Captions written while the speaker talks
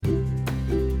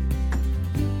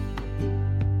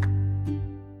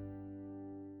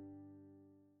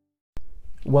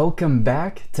Welcome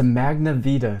back to Magna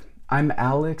Vita. I'm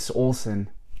Alex Olson.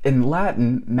 In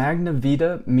Latin, Magna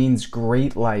Vita means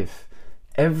great life.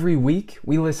 Every week,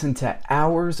 we listen to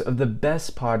hours of the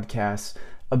best podcasts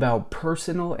about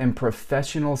personal and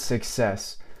professional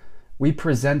success. We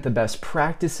present the best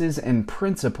practices and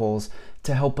principles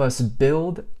to help us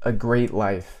build a great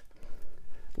life.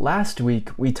 Last week,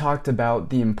 we talked about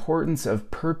the importance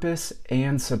of purpose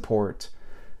and support.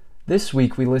 This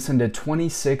week, we listened to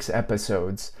 26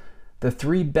 episodes. The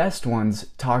 3 best ones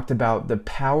talked about the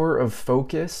power of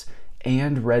focus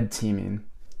and red teaming.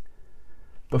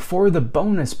 Before the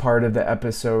bonus part of the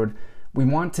episode, we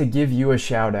want to give you a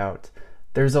shout out.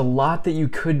 There's a lot that you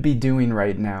could be doing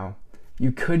right now.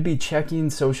 You could be checking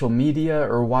social media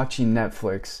or watching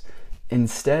Netflix.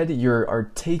 Instead, you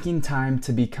are taking time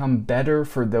to become better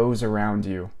for those around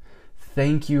you.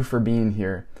 Thank you for being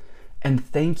here. And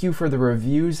thank you for the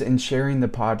reviews and sharing the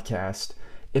podcast.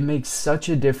 It makes such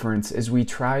a difference as we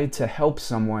try to help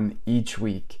someone each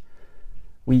week.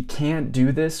 We can't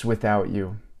do this without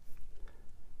you.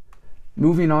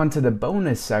 Moving on to the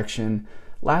bonus section,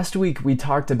 last week we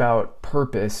talked about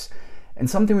purpose, and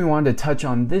something we wanted to touch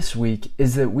on this week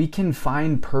is that we can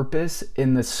find purpose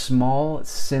in the small,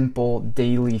 simple,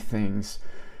 daily things.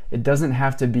 It doesn't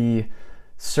have to be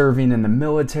serving in the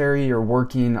military or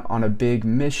working on a big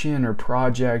mission or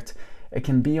project. It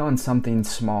can be on something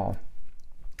small.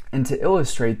 And to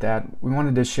illustrate that, we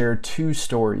wanted to share 2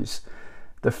 stories.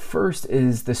 The first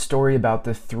is the story about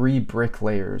the 3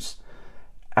 bricklayers.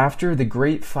 After the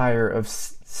Great Fire of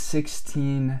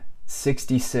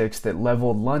 1666 that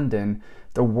leveled London,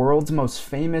 the world's most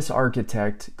famous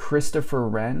architect, Christopher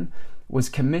Wren, was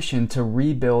commissioned to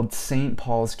rebuild St.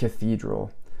 Paul's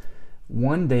Cathedral.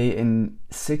 One day in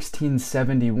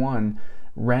 1671,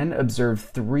 Wren observed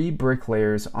 3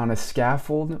 bricklayers on a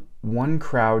scaffold, 1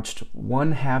 crouched,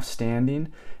 1 half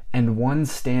standing, and 1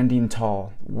 standing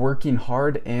tall, working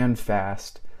hard and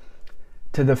fast.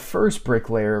 To the first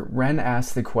bricklayer, Wren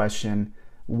asked the question,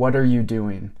 "What are you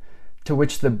doing?" To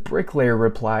which the bricklayer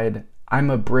replied, "I'm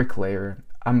a bricklayer.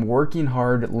 I'm working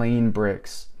hard laying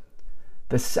bricks."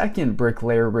 The second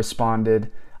bricklayer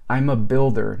responded, "I'm a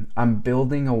builder. I'm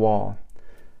building a wall."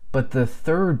 But the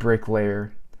third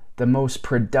bricklayer, the most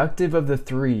productive of the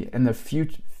 3 and the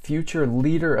future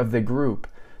leader of the group,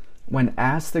 when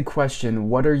asked the question,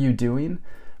 "What are you doing?"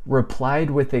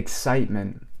 replied with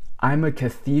excitement, "I'm a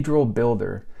cathedral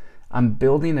builder. I'm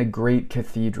building a great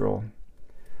cathedral."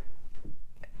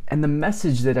 And the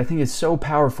message that I think is so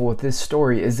powerful with this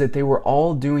story is that they were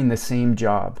all doing the same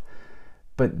job,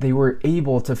 but they were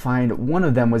able to one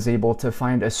of them was able to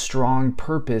find a strong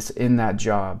purpose in that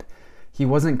job. He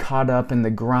wasn't caught up in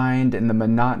the grind and the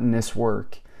monotonous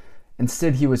work.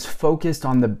 Instead, he was focused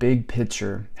on the big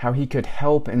picture, how he could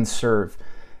help and serve.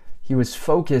 He was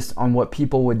focused on what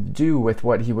people would do with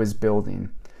what he was building.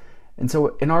 And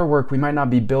so in our work, we might not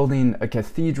be building a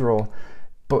cathedral,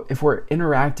 but if we're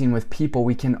interacting with people,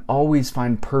 we can always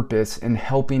find purpose in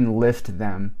helping lift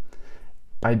them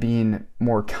by being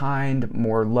more kind,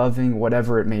 more loving,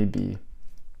 whatever it may be.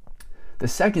 The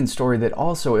second story that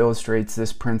also illustrates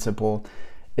this principle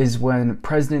is when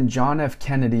President John F.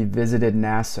 Kennedy visited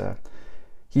NASA.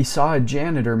 He saw a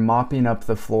janitor mopping up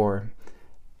the floor.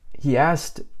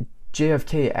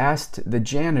 JFK asked the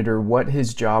janitor what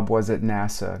his job was at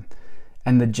NASA,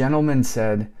 and the gentleman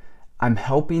said, "I'm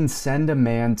helping send a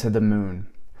man to the moon."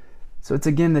 So it's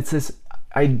this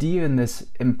idea and this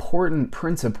important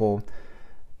principle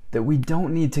that we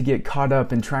don't need to get caught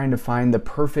up in trying to find the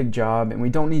perfect job, and we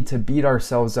don't need to beat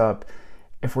ourselves up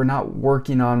if we're not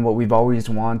working on what we've always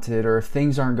wanted, or if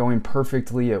things aren't going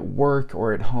perfectly at work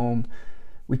or at home.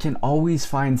 We can always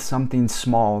find something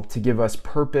small to give us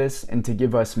purpose and to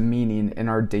give us meaning in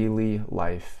our daily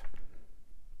life.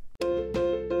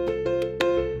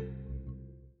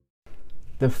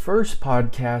 The first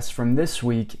podcast from this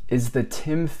week is The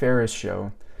Tim Ferriss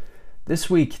Show. This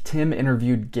week, Tim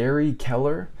interviewed Gary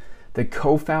Keller, the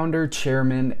co-founder,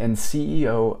 chairman, and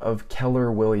CEO of Keller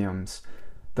Williams,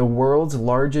 the world's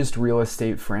largest real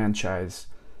estate franchise.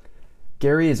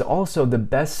 Gary is also the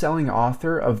best-selling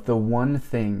author of The One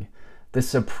Thing, the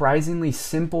surprisingly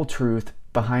simple truth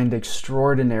behind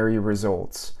extraordinary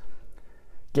results.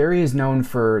 Gary is known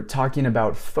for talking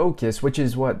about focus, which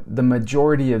is what the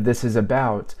majority of this is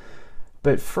about.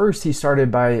 But first, he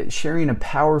started by sharing a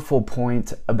powerful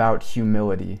point about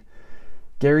humility.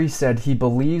 Gary said he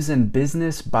believes in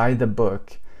business by the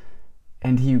book,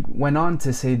 and he went on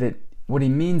to say that what he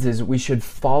means is we should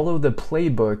follow the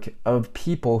playbook of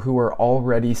people who are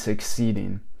already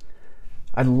succeeding.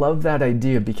 I love that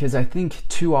idea because I think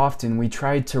too often we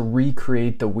try to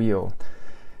recreate the wheel.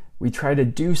 We try to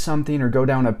do something or go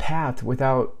down a path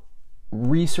without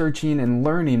researching and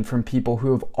learning from people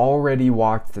who have already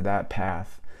walked that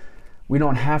path. We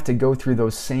don't have to go through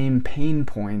those same pain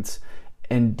points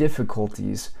and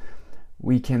difficulties.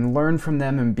 We can learn from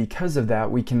them, and because of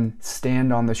that, we can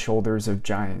stand on the shoulders of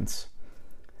giants.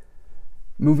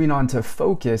 Moving on to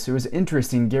focus, it was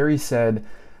interesting. Gary said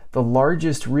the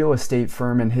largest real estate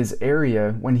firm in his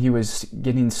area, when he was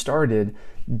getting started,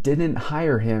 didn't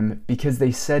hire him because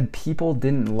they said people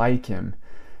didn't like him.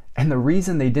 And the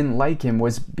reason they didn't like him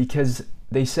was because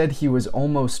they said he was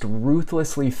almost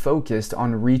ruthlessly focused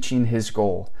on reaching his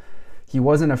goal. He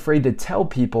wasn't afraid to tell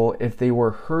people if they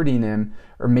were hurting him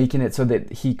or making it so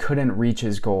that he couldn't reach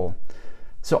his goal.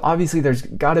 So obviously there's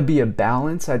got to be a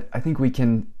balance. I think you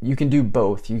can do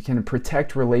both. You can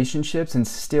protect relationships and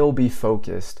still be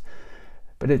focused.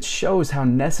 But it shows how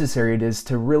necessary it is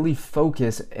to really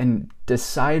focus and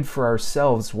decide for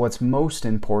ourselves what's most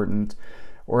important,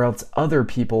 or else other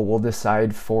people will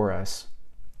decide for us.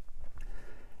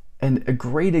 And a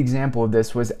great example of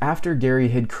this was after Gary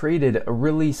had created a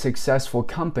really successful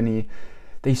company,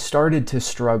 they started to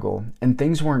struggle and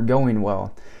things weren't going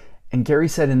well. And Gary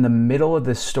said in the middle of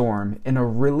the storm, in a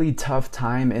really tough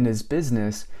time in his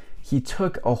business, he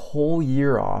took a whole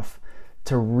year off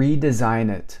to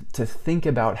redesign it, to think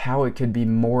about how it could be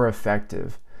more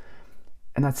effective.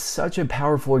 And that's such a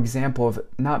powerful example of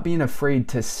not being afraid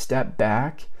to step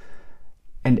back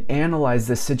and analyze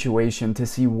the situation to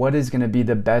see what is going to be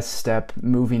the best step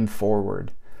moving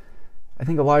forward. I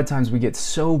think a lot of times we get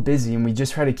so busy and we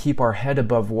just try to keep our head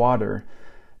above water.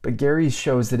 But Gary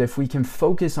shows that if we can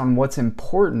focus on what's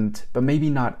important, but maybe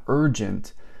not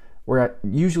urgent, where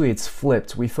usually it's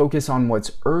flipped, we focus on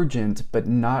what's urgent, but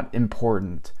not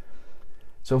important.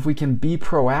 So if we can be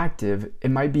proactive,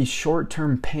 it might be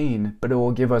short-term pain, but it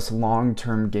will give us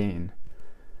long-term gain.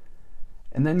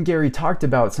 And then Gary talked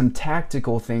about some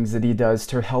tactical things that he does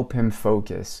to help him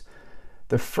focus.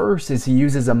 The first is he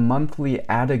uses a monthly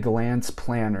at-a-glance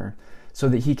planner so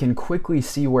that he can quickly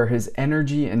see where his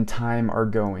energy and time are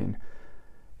going.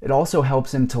 It also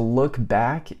helps him to look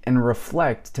back and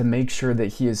reflect to make sure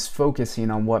that he is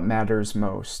focusing on what matters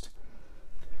most.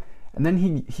 And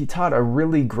then he taught a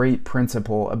really great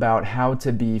principle about how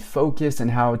to be focused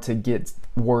and how to get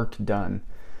work done.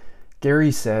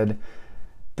 Gary said,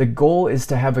 "The goal is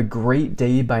to have a great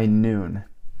day by noon.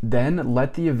 Then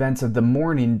let the events of the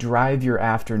morning drive your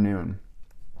afternoon."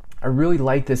 I really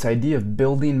like this idea of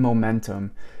building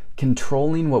momentum,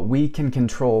 controlling what we can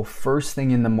control first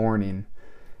thing in the morning.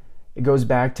 It goes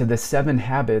back to the 7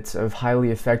 habits of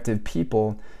highly effective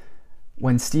people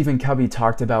when Stephen Covey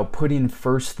talked about putting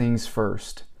first things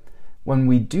first. When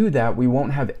we do that, we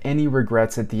won't have any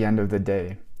regrets at the end of the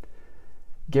day.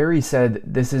 Gary said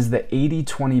this is the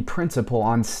 80-20 principle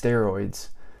on steroids.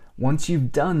 Once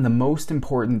you've done the most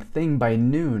important thing by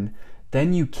noon,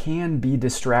 then you can be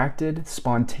distracted,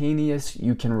 spontaneous,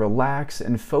 you can relax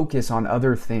and focus on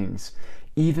other things,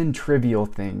 even trivial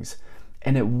things,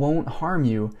 and it won't harm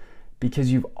you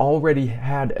because you've already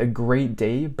had a great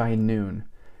day by noon.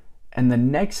 And the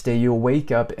next day you'll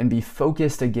wake up and be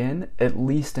focused again, at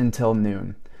least until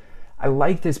noon. I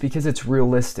like this because it's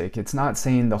realistic. It's not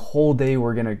saying the whole day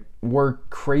we're going to work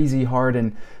crazy hard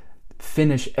and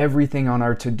finish everything on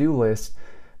our to-do list,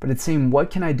 but it's saying,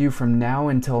 what can I do from now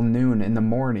until noon in the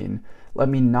morning? Let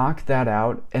me knock that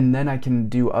out, and then I can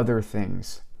do other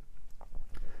things.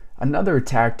 Another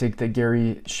tactic that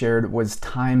Gary shared was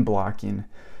time blocking.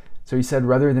 So he said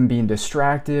rather than being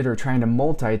distracted or trying to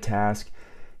multitask,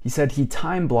 he said he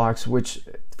time blocks, which,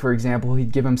 for example,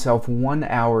 he'd give himself 1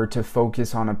 hour to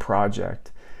focus on a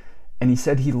project. And he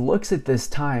said he looks at this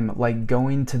time like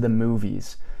going to the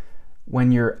movies.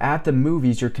 When you're at the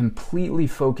movies, you're completely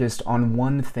focused on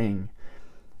one thing.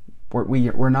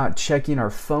 We're not checking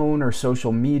our phone or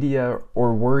social media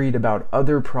or worried about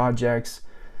other projects.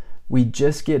 We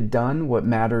just get done what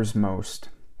matters most.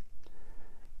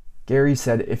 Gary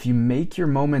said, if you make your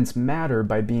moments matter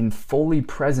by being fully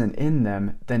present in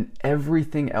them, then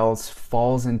everything else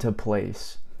falls into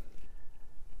place.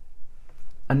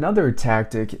 Another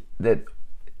tactic that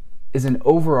is an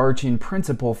overarching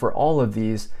principle for all of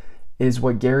these is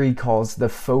what Gary calls the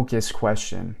focus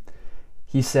question.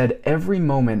 He said, every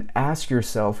moment ask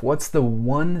yourself, what's the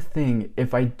one thing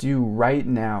if I do right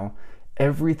now,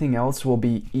 everything else will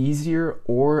be easier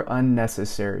or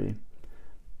unnecessary?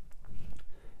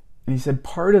 And he said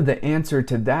part of the answer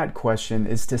to that question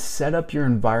is to set up your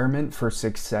environment for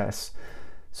success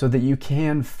so that you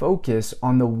can focus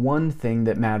on the one thing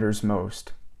that matters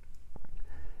most.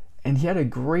 And he had a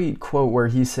great quote where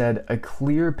he said, a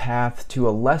clear path to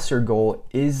a lesser goal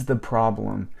is the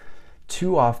problem.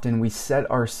 too often we set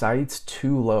our sights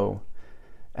too low.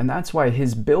 And that's why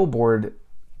his billboard,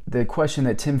 the question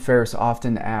that Tim Ferriss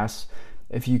often asks,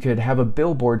 if you could have a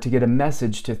billboard to get a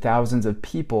message to thousands of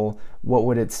people, what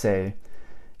would it say?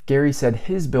 Gary said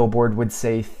his billboard would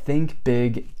say, "Think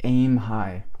big, aim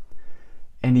high."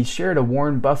 And he shared a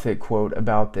Warren Buffett quote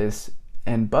about this,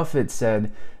 and Buffett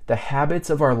said, "The habits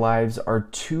of our lives are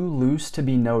too loose to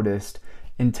be noticed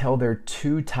until they're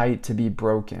too tight to be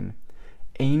broken.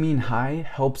 Aiming high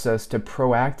helps us to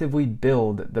proactively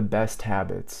build the best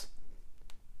habits."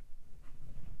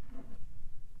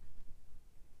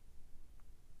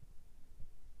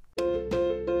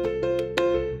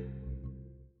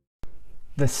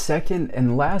 The second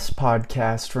and last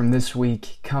podcast from this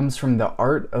week comes from The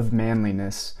Art of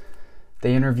Manliness.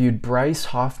 They interviewed Bryce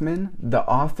Hoffman, the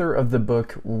author of the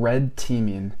book Red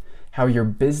Teaming: How Your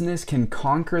Business Can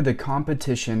Conquer the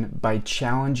Competition by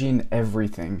Challenging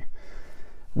Everything.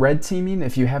 Red teaming,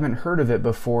 if you haven't heard of it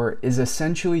before, is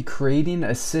essentially creating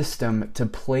a system to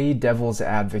play devil's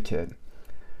advocate.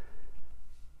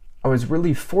 I was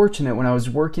really fortunate when I was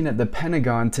working at the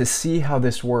Pentagon to see how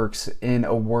this works in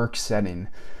a work setting.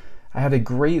 I had a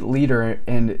great leader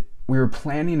and we were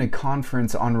planning a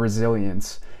conference on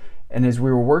resilience. And as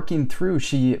we were working through,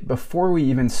 before we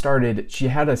even started, she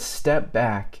had us step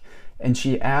back and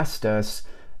she asked us,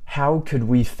 how could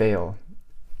we fail?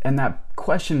 And that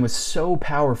question was so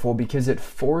powerful because it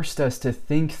forced us to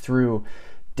think through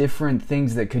different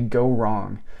things that could go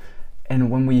wrong. And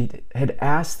when we had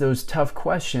asked those tough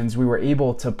questions, we were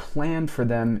able to plan for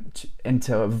them and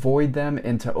to avoid them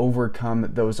and to overcome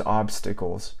those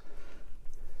obstacles.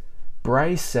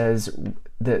 Bryce says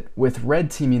that with red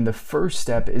teaming, the first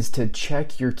step is to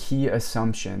check your key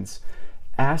assumptions.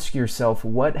 Ask yourself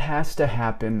what has to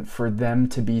happen for them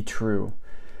to be true.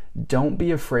 Don't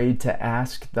be afraid to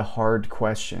ask the hard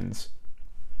questions.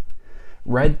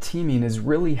 Red teaming is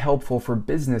really helpful for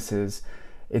businesses.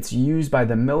 It's used by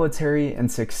the military and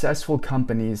successful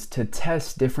companies to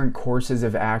test different courses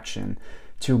of action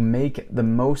to make the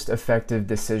most effective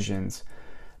decisions.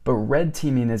 But red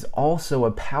teaming is also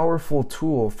a powerful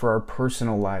tool for our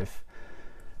personal life.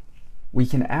 We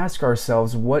can ask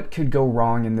ourselves what could go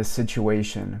wrong in this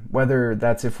situation, whether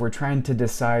that's if we're trying to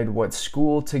decide what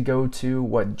school to go to,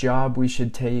 what job we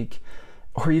should take,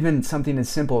 or even something as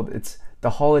simple, it's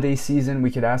the holiday season.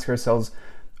 We could ask ourselves,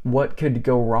 what could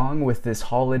go wrong with this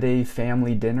holiday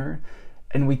family dinner?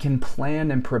 And we can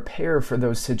plan and prepare for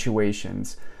those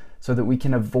situations so that we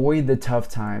can avoid the tough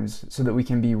times, so that we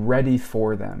can be ready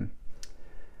for them.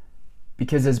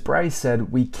 Because as Bryce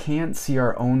said, we can't see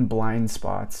our own blind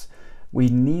spots. We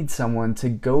need someone to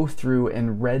go through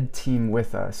and red team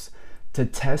with us, to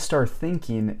test our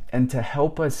thinking and to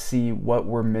help us see what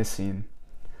we're missing.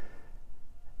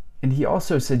 And he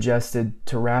also suggested,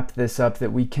 to wrap this up,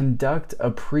 that we conduct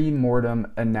a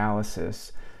pre-mortem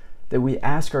analysis, that we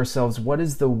ask ourselves, what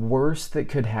is the worst that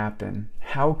could happen?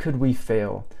 How could we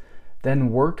fail?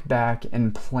 Then work back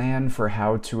and plan for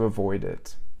how to avoid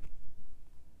it.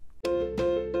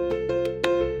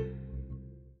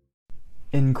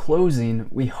 In closing,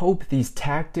 we hope these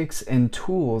tactics and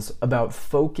tools about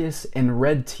focus and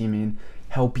red teaming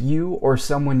help you or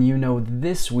someone you know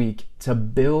this week to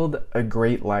build a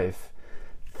great life.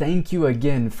 Thank you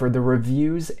again for the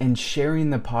reviews and sharing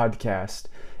the podcast.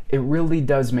 It really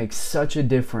does make such a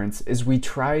difference as we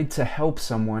try to help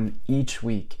someone each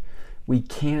week. We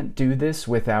can't do this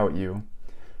without you.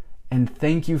 And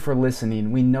thank you for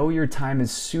listening. We know your time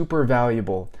is super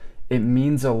valuable. It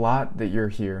means a lot that you're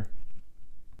here.